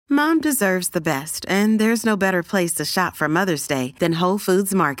Mom deserves the best, and there's no better place to shop for Mother's Day than Whole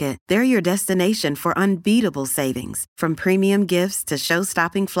Foods Market. They're your destination for unbeatable savings, from premium gifts to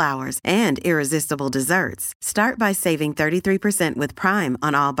show-stopping flowers and irresistible desserts. Start by saving 33% with Prime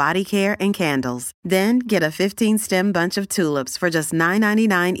on all body care and candles. Then get a 15-stem bunch of tulips for just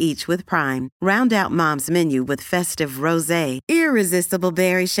 $9.99 each with Prime. Round out Mom's menu with festive rosé, irresistible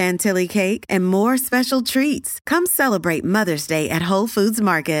berry chantilly cake, and more special treats. Come celebrate Mother's Day at Whole Foods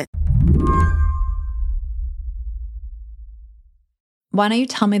Market. Why don't you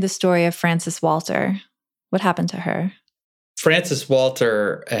tell me the story of Frances Walter? What happened to her? Frances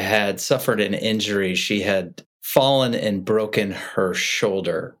Walter had suffered an injury. She had fallen and broken her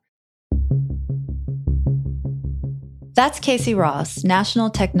shoulder. That's Casey Ross, National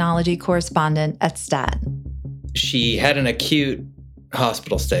Technology Correspondent at STAT. She had an acute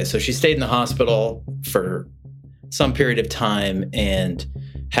hospital stay. So she stayed in the hospital for some period of time and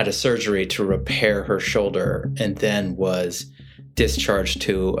had a surgery to repair her shoulder, and then was discharged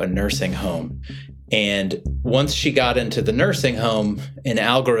to a nursing home. And once she got into the nursing home, an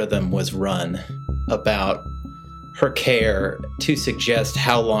algorithm was run about her care to suggest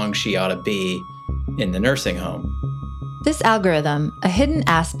how long she ought to be in the nursing home. This algorithm, a hidden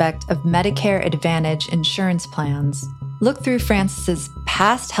aspect of Medicare Advantage insurance plans, looked through Frances's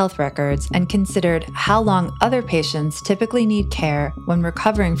past health records and considered how long other patients typically need care when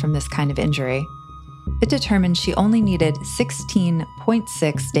recovering from this kind of injury. It determined she only needed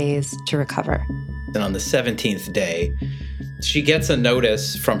 16.6 days to recover. And on the 17th day, she gets a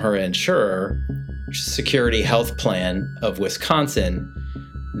notice from her insurer, Security Health Plan of Wisconsin,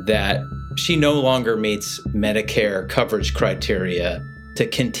 that she no longer meets Medicare coverage criteria to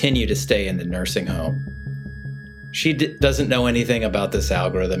continue to stay in the nursing home. She doesn't know anything about this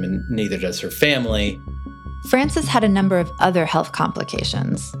algorithm, and neither does her family. Frances had a number of other health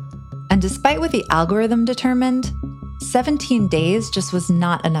complications. And despite what the algorithm determined, 17 days just was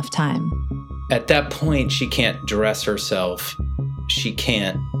not enough time. At that point, she can't dress herself. She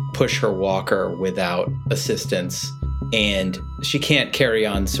can't push her walker without assistance. And she can't carry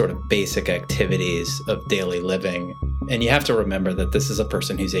on sort of basic activities of daily living. And you have to remember that this is a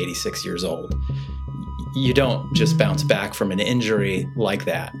person who's 86 years old. You don't just bounce back from an injury like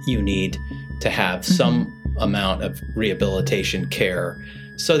that. You need to have some amount of rehabilitation care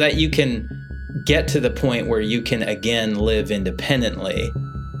so that you can get to the point where you can again live independently.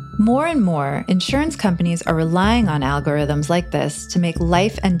 More and more, insurance companies are relying on algorithms like this to make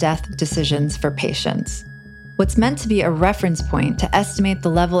life and death decisions for patients. What's meant to be a reference point to estimate the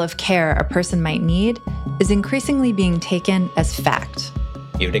level of care a person might need is increasingly being taken as fact.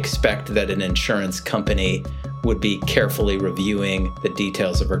 You'd expect that an insurance company would be carefully reviewing the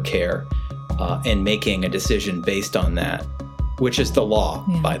details of her care and making a decision based on that, which is the law,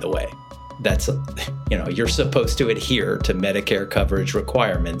 by the way. That's, you're supposed to adhere to Medicare coverage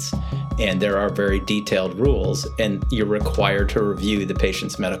requirements, and there are very detailed rules, and you're required to review the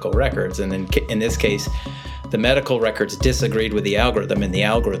patient's medical records. And in this case, the medical records disagreed with the algorithm, and the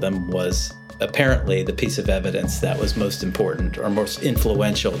algorithm was apparently the piece of evidence that was most important or most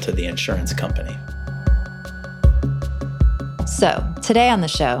influential to the insurance company. So, today on the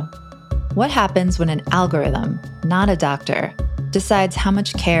show, what happens when an algorithm, not a doctor, decides how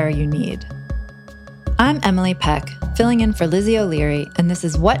much care you need? I'm Emily Peck, filling in for Lizzie O'Leary, and this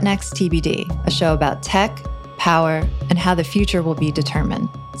is What Next TBD, a show about tech, power, and how the future will be determined.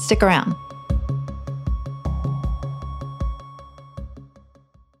 Stick around.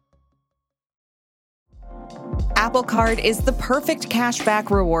 Apple Card is the perfect cashback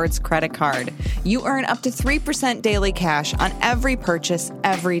rewards credit card. You earn up to 3% daily cash on every purchase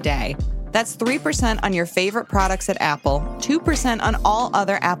every day. That's 3% on your favorite products at Apple, 2% on all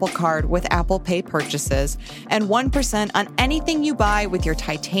other Apple Card with Apple Pay purchases, and 1% on anything you buy with your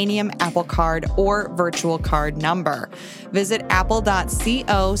titanium Apple Card or virtual card number. Visit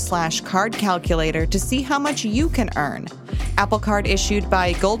apple.co/card calculator to see how much you can earn. Apple Card issued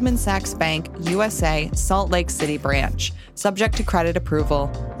by Goldman Sachs Bank, USA, Salt Lake City branch. Subject to credit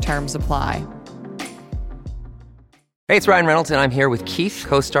approval. Terms apply. Hey, it's Ryan Reynolds, and I'm here with Keith,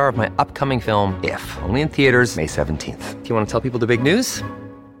 co-star of my upcoming film, If, only in theaters May 17th. Do you want to tell people the big news?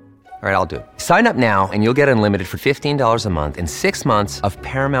 All right, I'll do it. Sign up now and you'll get unlimited for $15 a month and 6 months of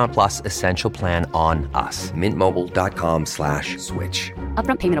Paramount Plus Essential Plan on us. MintMobile.com/switch.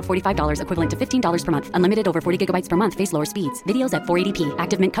 Upfront payment of $45 equivalent to $15 per month. Unlimited over 40 gigabytes per month. Face lower speeds. Videos at 480p.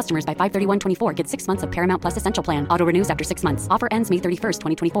 Active Mint customers by 531.24 get 6 months of Paramount Plus Essential Plan. Auto renews after 6 months. Offer ends May 31st,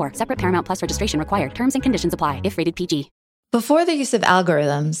 2024. Separate Paramount Plus registration required. Terms and conditions apply if rated PG. Before the use of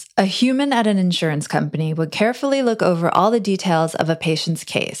algorithms, a human at an insurance company would carefully look over all the details of a patient's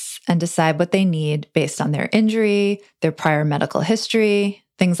case and decide what they need based on their injury, their prior medical history,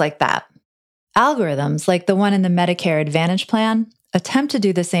 things like that. Algorithms, like the one in the Medicare Advantage plan, attempt to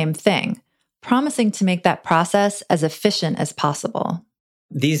do the same thing, promising to make that process as efficient as possible.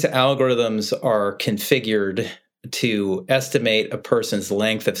 These algorithms are configured to estimate a person's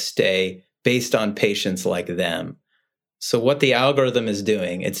length of stay based on patients like them. So what the algorithm is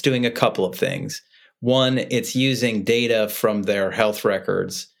doing, it's doing a couple of things. One, it's using data from their health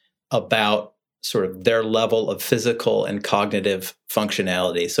records about sort of their level of physical and cognitive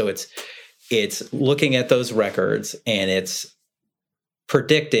functionality. So it's looking at those records and it's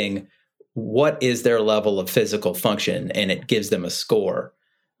predicting what is their level of physical function, and it gives them a score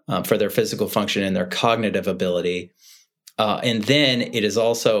for their physical function and their cognitive ability. And then it is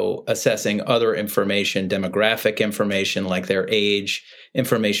also assessing other information, demographic information like their age,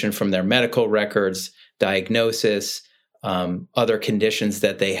 information from their medical records, diagnosis, other conditions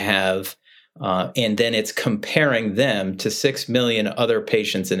that they have. And then it's comparing them to 6 million other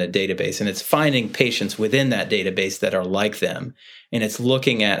patients in a database. And it's finding patients within that database that are like them. And it's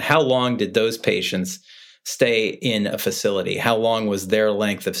looking at how long did those patients stay in a facility? How long was their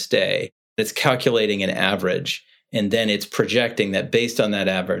length of stay? It's calculating an average. And then it's projecting that based on that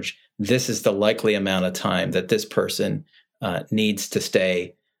average, this is the likely amount of time that this person needs to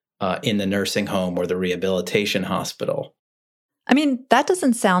stay in the nursing home or the rehabilitation hospital. I mean, that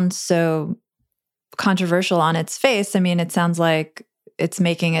doesn't sound so controversial on its face. I mean, it sounds like it's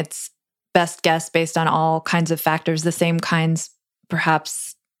making its best guess based on all kinds of factors, the same kinds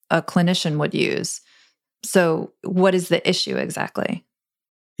perhaps a clinician would use. So what is the issue exactly?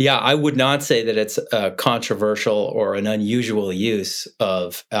 Yeah, I would not say that it's a controversial or an unusual use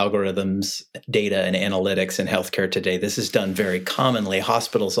of algorithms, data, and analytics in healthcare today. This is done very commonly.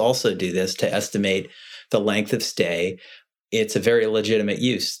 Hospitals also do this to estimate the length of stay. It's a very legitimate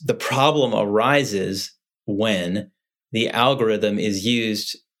use. The problem arises when the algorithm is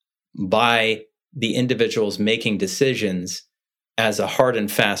used by the individuals making decisions as a hard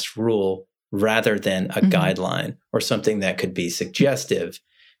and fast rule rather than a guideline or something that could be suggestive.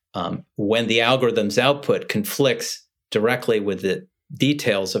 When the algorithm's output conflicts directly with the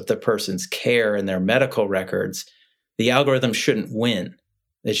details of the person's care and their medical records, the algorithm shouldn't win.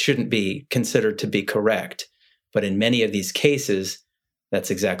 It shouldn't be considered to be correct. But in many of these cases,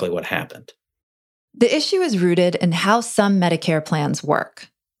 that's exactly what happened. The issue is rooted in how some Medicare plans work.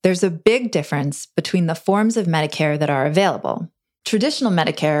 There's a big difference between the forms of Medicare that are available. Traditional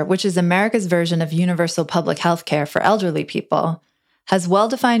Medicare, which is America's version of universal public health care for elderly people, has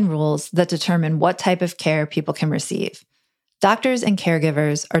well-defined rules that determine what type of care people can receive. Doctors and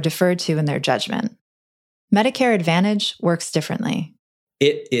caregivers are deferred to in their judgment. Medicare Advantage works differently.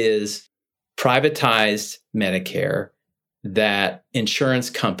 It is privatized Medicare that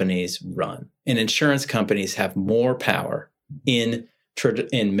insurance companies run. And insurance companies have more power in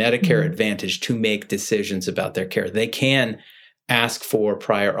Medicare Advantage to make decisions about their care. They can ask for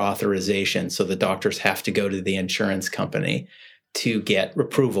prior authorization, so the doctors have to go to the insurance company to get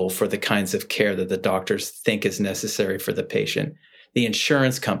approval for the kinds of care that the doctors think is necessary for the patient. The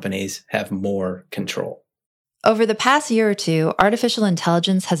insurance companies have more control. Over the past year or two, artificial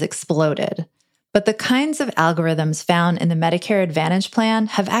intelligence has exploded, but the kinds of algorithms found in the Medicare Advantage plan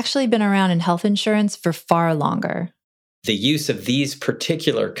have actually been around in health insurance for far longer. The use of these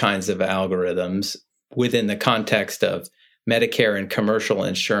particular kinds of algorithms within the context of Medicare and commercial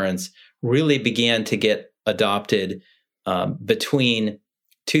insurance really began to get adopted between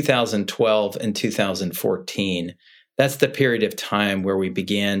 2012 and 2014. That's the period of time where we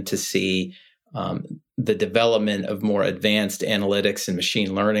began to see the development of more advanced analytics and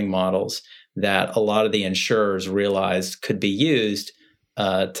machine learning models that a lot of the insurers realized could be used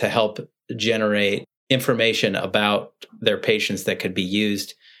to help generate information about their patients that could be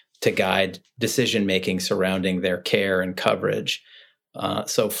used to guide decision-making surrounding their care and coverage.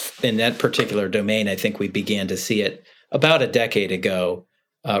 So in that particular domain, I think we began to see it about a decade ago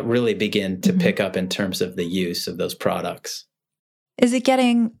really begin to pick up in terms of the use of those products. Is it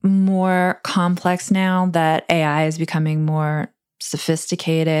getting more complex now that AI is becoming more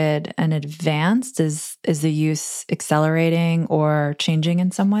sophisticated and advanced? Is the use accelerating or changing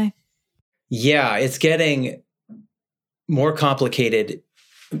in some way? Yeah, it's getting more complicated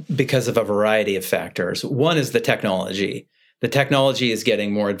because of a variety of factors. One is the technology. The technology is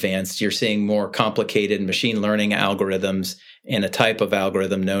getting more advanced. You're seeing more complicated machine learning algorithms and a type of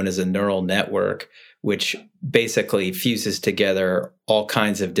algorithm known as a neural network, which basically fuses together all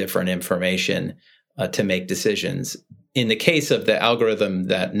kinds of different information to make decisions. in the case of the algorithm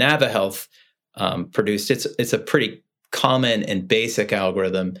that NaviHealth produced, it's a pretty common and basic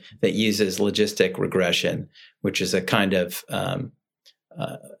algorithm that uses logistic regression, which is a kind of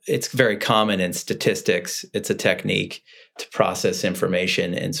it's very common in statistics. It's a technique to process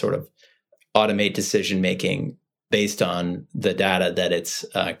information and sort of automate decision making based on the data that it's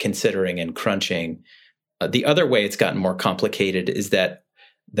considering and crunching. The other way it's gotten more complicated is that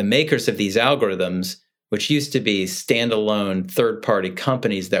the makers of these algorithms, which used to be standalone third-party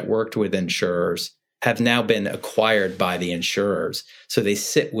companies that worked with insurers, have now been acquired by the insurers. So they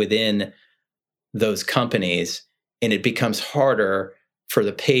sit within those companies, and it becomes harder for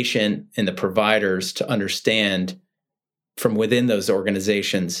the patient and the providers to understand from within those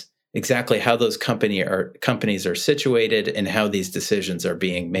organizations exactly how those companies are situated and how these decisions are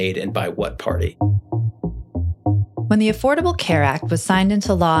being made and by what party. When the Affordable Care Act was signed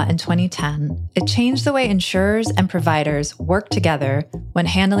into law in 2010, it changed the way insurers and providers work together when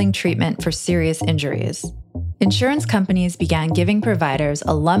handling treatment for serious injuries. Insurance companies began giving providers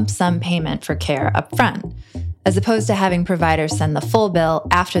a lump sum payment for care up front, as opposed to having providers send the full bill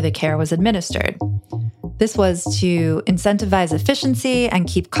after the care was administered. This was to incentivize efficiency and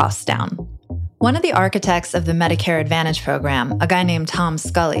keep costs down. One of the architects of the Medicare Advantage program, a guy named Tom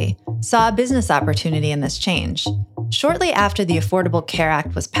Scully, saw a business opportunity in this change. Shortly after the Affordable Care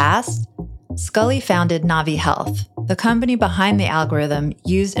Act was passed, Scully founded NaviHealth, the company behind the algorithm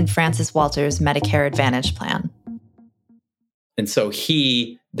used in Francis Walter's Medicare Advantage plan. And so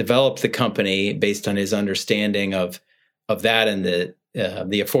he developed the company based on his understanding of that and the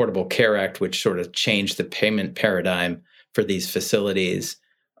Affordable Care Act, which sort of changed the payment paradigm for these facilities.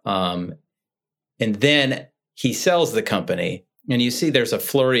 And then he sells the company, and you see there's a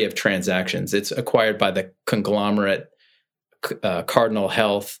flurry of transactions. It's acquired by the conglomerate Cardinal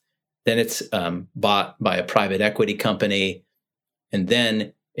Health. Then it's bought by a private equity company, and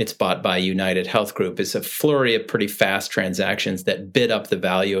then it's bought by United Health Group. It's a flurry of pretty fast transactions that bid up the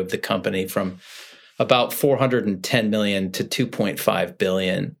value of the company from about $410 million to $2.5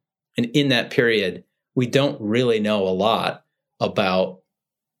 billion. And in that period, we don't really know a lot about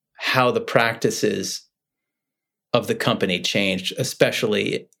how the practices of the company changed,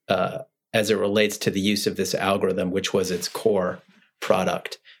 especially as it relates to the use of this algorithm, which was its core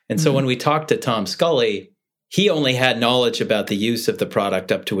product. And so when we talked to Tom Scully, he only had knowledge about the use of the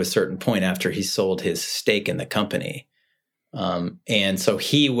product up to a certain point after he sold his stake in the company. And so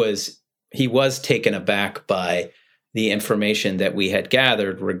he was taken aback by the information that we had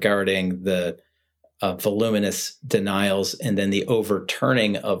gathered regarding the voluminous denials and then the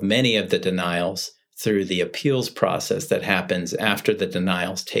overturning of many of the denials through the appeals process that happens after the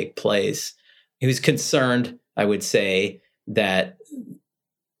denials take place. He was concerned, I would say, that,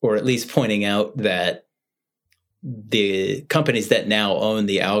 or at least pointing out that the companies that now own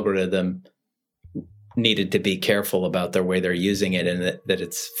the algorithm needed to be careful about the way they're using it, and that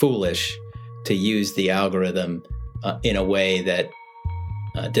it's foolish to use the algorithm in a way that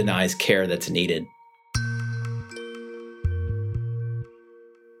denies care that's needed.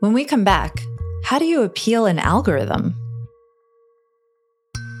 When we come back, how do you appeal an algorithm?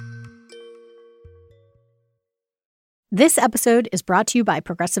 This episode is brought to you by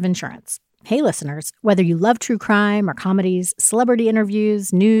Progressive Insurance. Hey, listeners, whether you love true crime or comedies, celebrity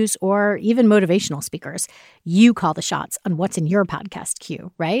interviews, news, or even motivational speakers, you call the shots on what's in your podcast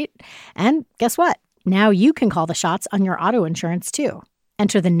queue, right? And guess what? Now you can call the shots on your auto insurance, too.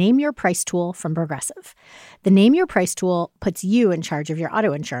 Enter the Name Your Price tool from Progressive. The Name Your Price tool puts you in charge of your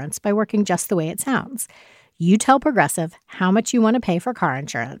auto insurance by working just the way it sounds. You tell Progressive how much you want to pay for car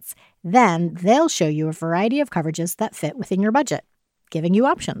insurance. Then they'll show you a variety of coverages that fit within your budget, giving you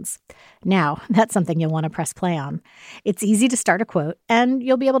options. Now, that's something you'll want to press play on. It's easy to start a quote, and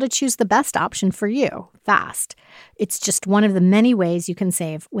you'll be able to choose the best option for you fast. It's just one of the many ways you can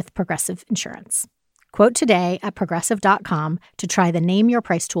save with Progressive Insurance. Quote today at Progressive.com to try the Name Your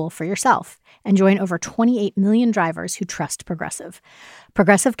Price tool for yourself and join over 28 million drivers who trust Progressive.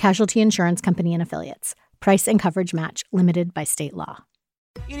 Progressive Casualty Insurance Company and Affiliates. Price and coverage match limited by state law.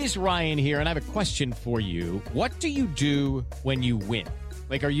 It is Ryan here, and I have a question for you. What do you do when you win?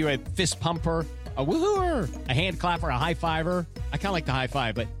 Like, are you a fist pumper, a woo-hooer, a hand clapper, a high fiver? I kind of like the high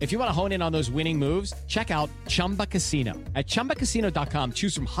five, but if you want to hone in on those winning moves, check out Chumba Casino. At ChumbaCasino.com,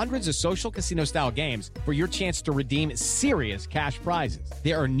 choose from hundreds of social casino-style games for your chance to redeem serious cash prizes.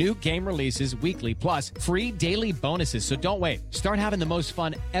 There are new game releases weekly, plus free daily bonuses, so don't wait. Start having the most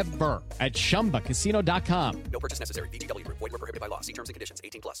fun ever at ChumbaCasino.com. No purchase necessary. VGW. Void where prohibited by law. See terms and conditions.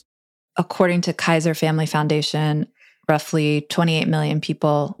 18+. According to Kaiser Family Foundation, roughly 28 million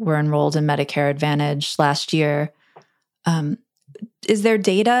people were enrolled in Medicare Advantage last year. Is there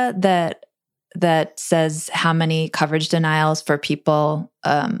data that says how many coverage denials for people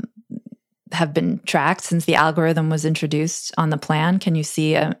have been tracked since the algorithm was introduced on the plan? Can you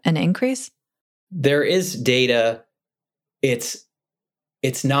see an increase? There is data. It's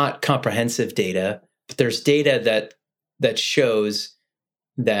not comprehensive data, but there's data that shows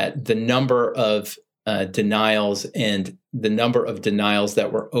that the number of denials and the number of denials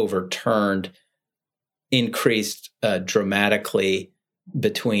that were overturned increased dramatically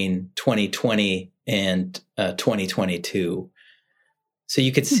between 2020 and 2022. So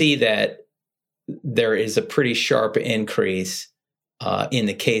you could see that there is a pretty sharp increase in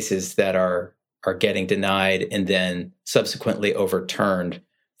the cases that are getting denied and then subsequently overturned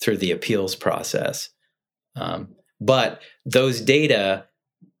through the appeals process. But those data,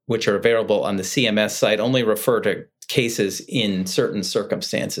 which are available on the CMS site, only refer to cases in certain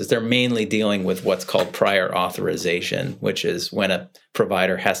circumstances. They're mainly dealing with what's called prior authorization, which is when a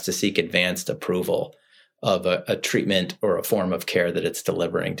provider has to seek advanced approval of a treatment or a form of care that it's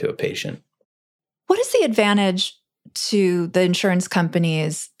delivering to a patient. What is the advantage to the insurance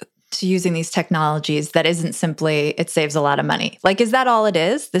companies to using these technologies that isn't simply it saves a lot of money? Like, is that all it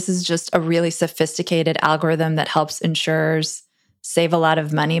is? This is just a really sophisticated algorithm that helps insurers save a lot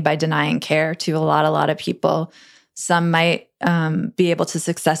of money by denying care to a lot of people. Some might be able to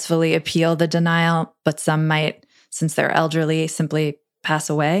successfully appeal the denial, but some might, since they're elderly, simply pass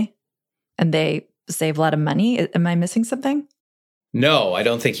away and they save a lot of money. Am I missing something? No, I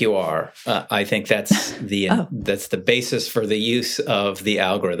don't think you are. I think that's that's the basis for the use of the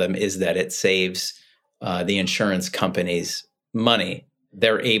algorithm, is that it saves the insurance companies money.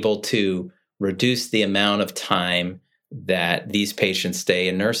 They're able to reduce the amount of time that these patients stay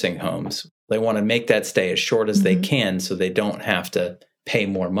in nursing homes. They want to make that stay as short as they can so they don't have to pay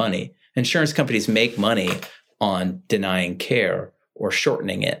more money. Insurance companies make money on denying care or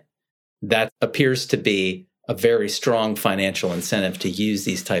shortening it. That appears to be a very strong financial incentive to use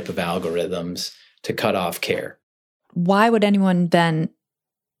these type of algorithms to cut off care. Why would anyone then,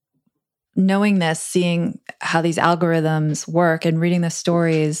 knowing this, seeing how these algorithms work and reading the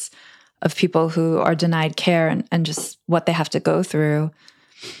stories of people who are denied care and just what they have to go through,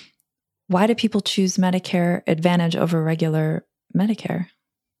 why do people choose Medicare Advantage over regular Medicare?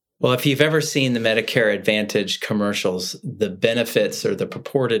 Well, if you've ever seen the Medicare Advantage commercials, the benefits or the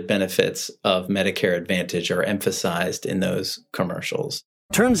purported benefits of Medicare Advantage are emphasized in those commercials.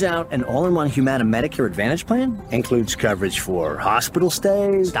 Turns out an all-in-one Humana Medicare Advantage plan includes coverage for hospital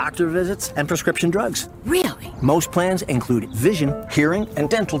stays, doctor visits, and prescription drugs. Really? Most plans include vision, hearing, and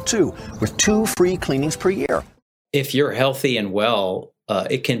dental too, with 2 free cleanings per year. If you're healthy and well,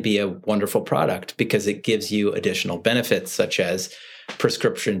 it can be a wonderful product because it gives you additional benefits such as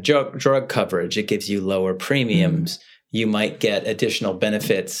prescription drug coverage. It gives you lower premiums. You might get additional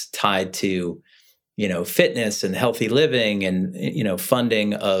benefits tied to, fitness and healthy living and,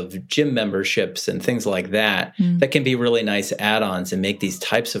 funding of gym memberships and things like that. That can be really nice add-ons and make these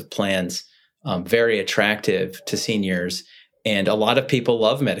types of plans very attractive to seniors. And a lot of people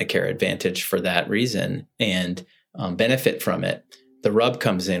love Medicare Advantage for that reason and benefit from it. The rub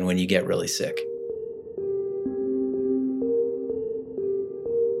comes in when you get really sick.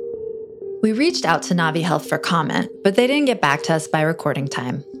 We reached out to Navi Health for comment, but they didn't get back to us by recording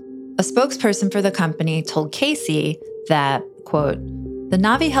time. A spokesperson for the company told Casey that, quote, the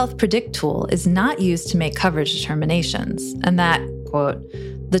Navi Health Predict tool is not used to make coverage determinations, and that, quote,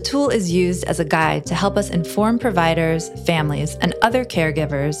 the tool is used as a guide to help us inform providers, families, and other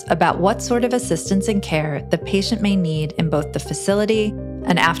caregivers about what sort of assistance and care the patient may need in both the facility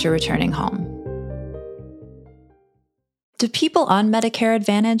and after returning home. Do people on Medicare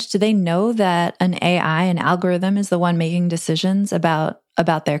Advantage, do they know that an AI, an algorithm, is the one making decisions about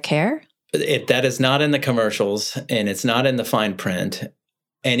their care? That is not in the commercials, and it's not in the fine print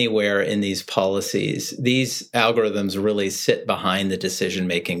anywhere in these policies. These algorithms really sit behind the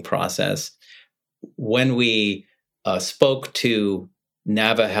decision-making process. When we spoke to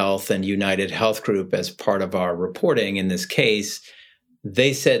NavaHealth and United Health Group as part of our reporting in this case,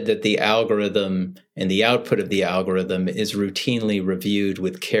 they said that the algorithm and the output of the algorithm is routinely reviewed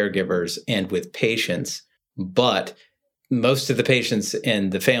with caregivers and with patients. But most of the patients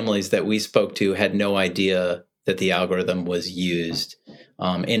and the families that we spoke to had no idea that the algorithm was used.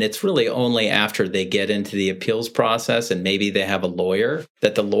 And it's really only after they get into the appeals process and maybe they have a lawyer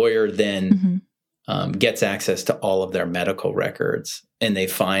that the lawyer then gets access to all of their medical records. And they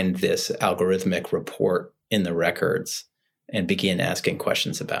find this algorithmic report in the records and begin asking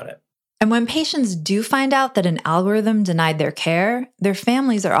questions about it. And when patients do find out that an algorithm denied their care, their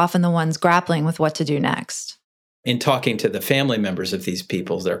families are often the ones grappling with what to do next. In talking to the family members of these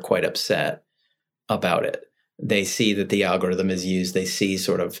people, they're quite upset about it. They see that the algorithm is used. They see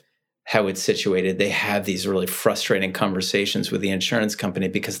sort of how it's situated. They have these really frustrating conversations with the insurance company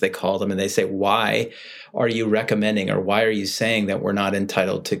because they call them and they say, why are you recommending or why are you saying that we're not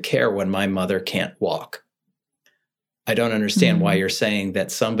entitled to care when my mother can't walk? I don't understand why you're saying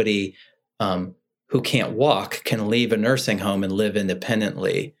that somebody who can't walk can leave a nursing home and live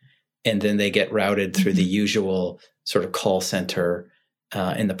independently, and then they get routed through the usual sort of call center,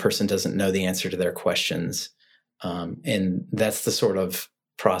 and the person doesn't know the answer to their questions. And that's the sort of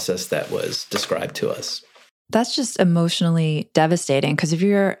process that was described to us. That's just emotionally devastating, because if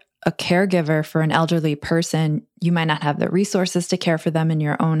you're a caregiver for an elderly person, you might not have the resources to care for them in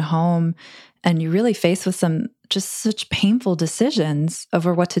your own home, and you're really faced with some just such painful decisions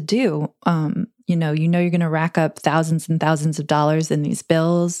over what to do. You're going to rack up thousands and thousands of dollars in these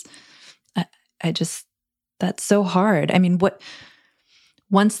bills. That's so hard. I mean,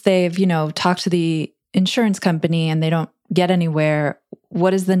 once they've, talked to the insurance company and they don't get anywhere,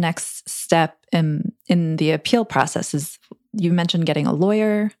 what is the next step in the appeal process? You mentioned getting a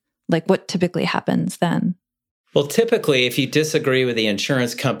lawyer. Like, what typically happens then? Well, typically, if you disagree with the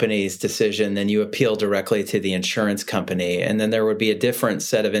insurance company's decision, then you appeal directly to the insurance company. And then there would be a different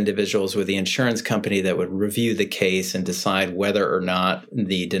set of individuals with the insurance company that would review the case and decide whether or not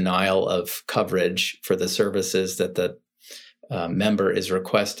the denial of coverage for the services that the member is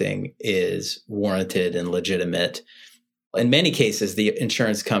requesting is warranted and legitimate. In many cases, the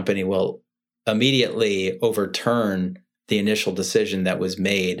insurance company will immediately overturn the initial decision that was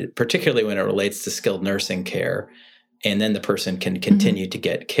made, particularly when it relates to skilled nursing care, and then the person can continue to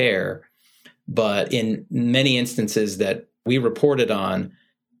get care. But in many instances that we reported on,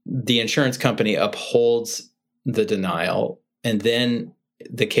 the insurance company upholds the denial, and then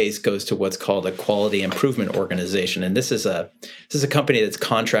the case goes to what's called a quality improvement organization. And this is a company that's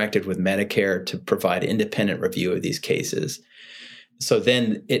contracted with Medicare to provide independent review of these cases. So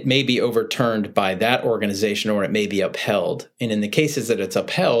then it may be overturned by that organization, or it may be upheld. And in the cases that it's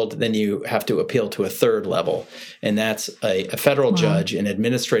upheld, then you have to appeal to a third level. And that's a federal judge, an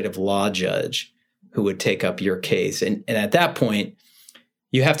administrative law judge, who would take up your case. And at that point,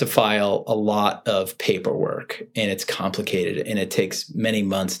 you have to file a lot of paperwork, and it's complicated, and it takes many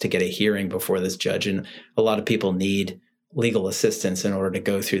months to get a hearing before this judge. And a lot of people need legal assistance in order to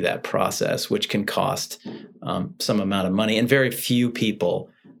go through that process, which can cost some amount of money. And very few people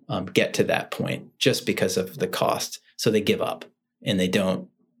get to that point just because of the cost. So they give up and they don't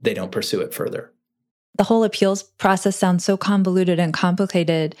pursue it further. The whole appeals process sounds so convoluted and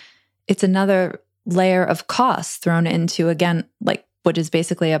complicated. It's another layer of costs thrown into, again, like what is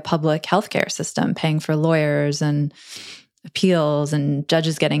basically a public healthcare system, paying for lawyers and appeals and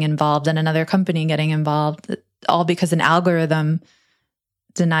judges getting involved and another company getting involved, all because an algorithm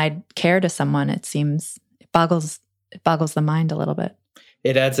denied care to someone. It seems it boggles the mind a little bit.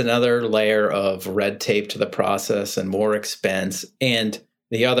 It adds another layer of red tape to the process and more expense. And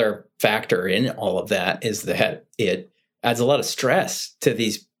the other factor in all of that is that it adds a lot of stress to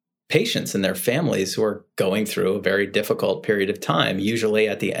these patients and their families who are going through a very difficult period of time, usually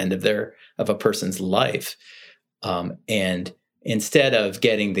at the end of a person's life. And instead of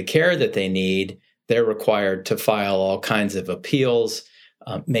getting the care that they need, they're required to file all kinds of appeals,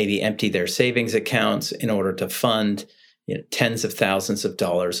 maybe empty their savings accounts in order to fund tens of thousands of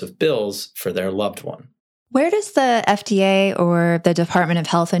dollars of bills for their loved one. Where does the FDA or the Department of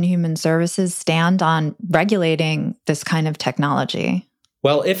Health and Human Services stand on regulating this kind of technology?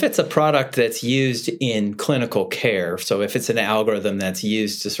 Well, if it's a product that's used in clinical care, so if it's an algorithm that's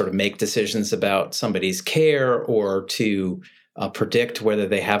used to sort of make decisions about somebody's care or to predict whether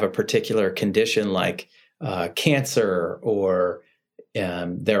they have a particular condition like cancer, or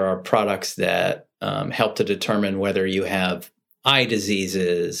there are products that help to determine whether you have eye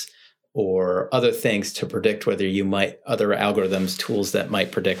diseases or other things to predict whether you might, other algorithms, tools that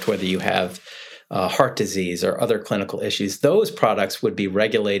might predict whether you have heart disease or other clinical issues. Those products would be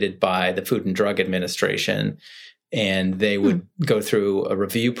regulated by the Food and Drug Administration, and they would go through a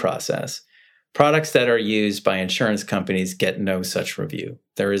review process. Products that are used by insurance companies get no such review.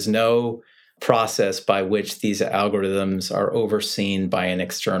 There is no process by which these algorithms are overseen by an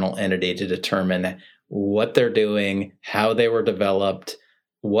external entity to determine what they're doing, how they were developed,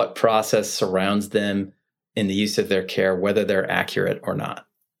 what process surrounds them in the use of their care, whether they're accurate or not.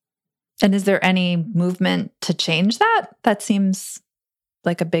 And is there any movement to change that? That seems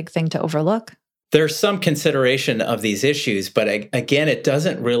like a big thing to overlook. There's some consideration of these issues, but again, it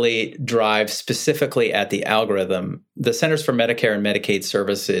doesn't really drive specifically at the algorithm. The Centers for Medicare and Medicaid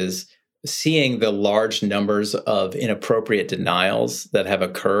Services seeing the large numbers of inappropriate denials that have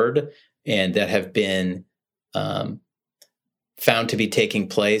occurred and that have been found to be taking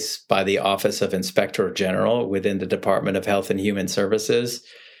place by the Office of Inspector General within the Department of Health and Human Services,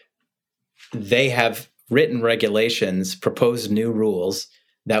 they have written regulations, proposed new rules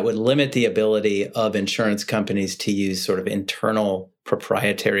that would limit the ability of insurance companies to use sort of internal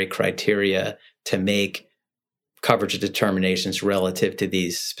proprietary criteria to make coverage determinations relative to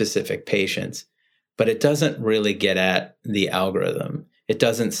these specific patients. But it doesn't really get at the algorithm. It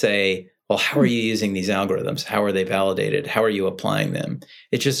doesn't say, well, how are you using these algorithms? How are they validated? How are you applying them?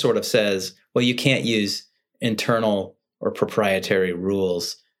 It just sort of says, well, you can't use internal or proprietary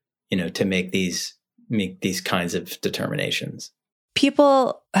rules, to make these kinds of determinations.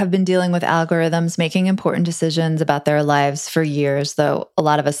 People have been dealing with algorithms making important decisions about their lives for years, though a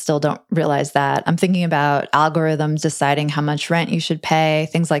lot of us still don't realize that. I'm thinking about algorithms deciding how much rent you should pay,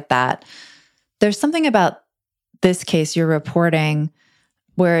 things like that. There's something about this case you're reporting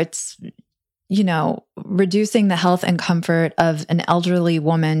where it's, reducing the health and comfort of an elderly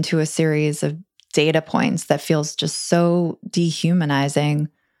woman to a series of data points that feels just so dehumanizing.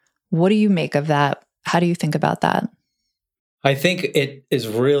 What do you make of that? How do you think about that? I think it is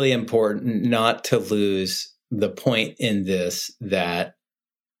really important not to lose the point in this that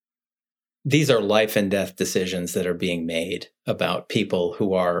these are life and death decisions that are being made about people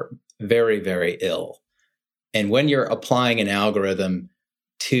who are very, very ill. And when you're applying an algorithm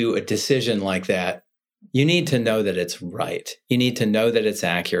to a decision like that, you need to know that it's right. You need to know that it's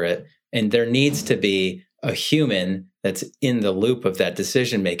accurate. And there needs to be a human that's in the loop of that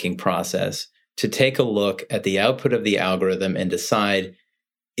decision-making process to take a look at the output of the algorithm and decide,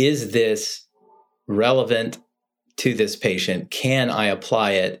 is this relevant to this patient? Can I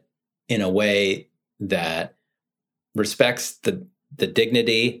apply it in a way that respects the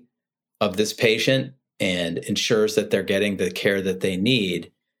dignity of this patient and ensures that they're getting the care that they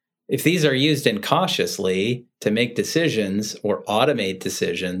need? If these are used incautiously to make decisions or automate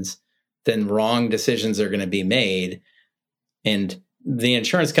decisions, then wrong decisions are going to be made. And the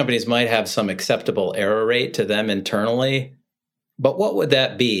insurance companies might have some acceptable error rate to them internally, but what would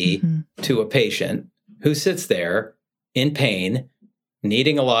that be to a patient who sits there in pain,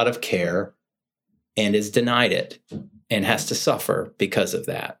 needing a lot of care, and is denied it and has to suffer because of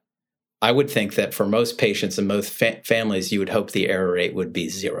that? I would think that for most patients and most families, you would hope the error rate would be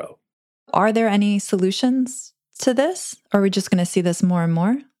zero. Are there any solutions to this? Or are we just going to see this more and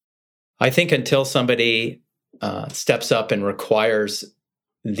more? I think until somebody steps up and requires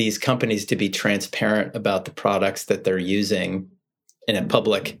these companies to be transparent about the products that they're using in a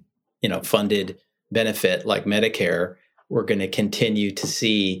public, funded benefit like Medicare, we're going to continue to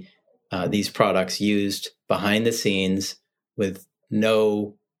see these products used behind the scenes with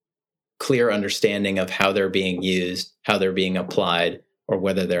no clear understanding of how they're being used, how they're being applied, or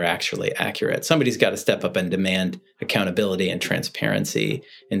whether they're actually accurate. Somebody's got to step up and demand accountability and transparency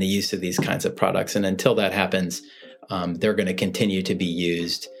in the use of these kinds of products. And until that happens, they're going to continue to be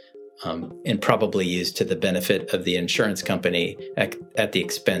used and probably used to the benefit of the insurance company at the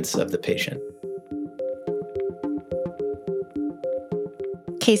expense of the patient.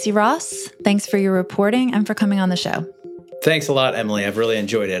 Casey Ross, thanks for your reporting and for coming on the show. Thanks a lot, Emily. I've really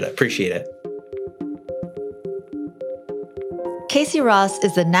enjoyed it. I appreciate it. Casey Ross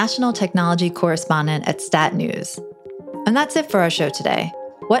is the national technology correspondent at Stat News. And that's it for our show today.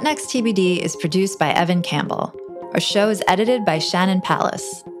 What Next TBD is produced by Evan Campbell. Our show is edited by Shannon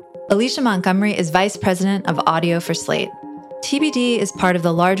Pallas. Alicia Montgomery is vice president of audio for Slate. TBD is part of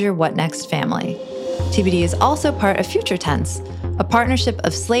the larger What Next family. TBD is also part of Future Tense, a partnership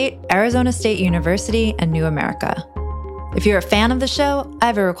of Slate, Arizona State University, and New America. If you're a fan of the show, I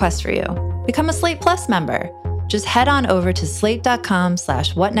have a request for you. Become a Slate Plus member. Just head on over to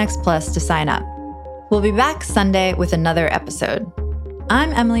slate.com/whatnextplus to sign up. We'll be back Sunday with another episode.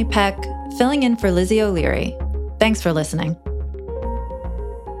 I'm Emily Peck, filling in for Lizzie O'Leary. Thanks for listening.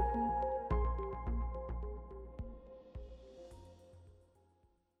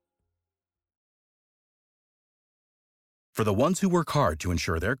 For the ones who work hard to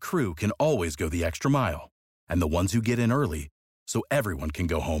ensure their crew can always go the extra mile, and the ones who get in early so everyone can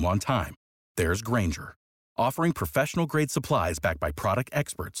go home on time, there's Grainger, offering professional-grade supplies backed by product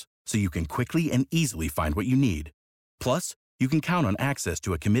experts so you can quickly and easily find what you need. Plus, you can count on access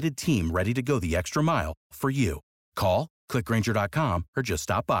to a committed team ready to go the extra mile for you. Call, click Grainger.com, or just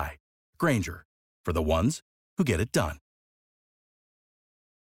stop by. Grainger, for the ones who get it done.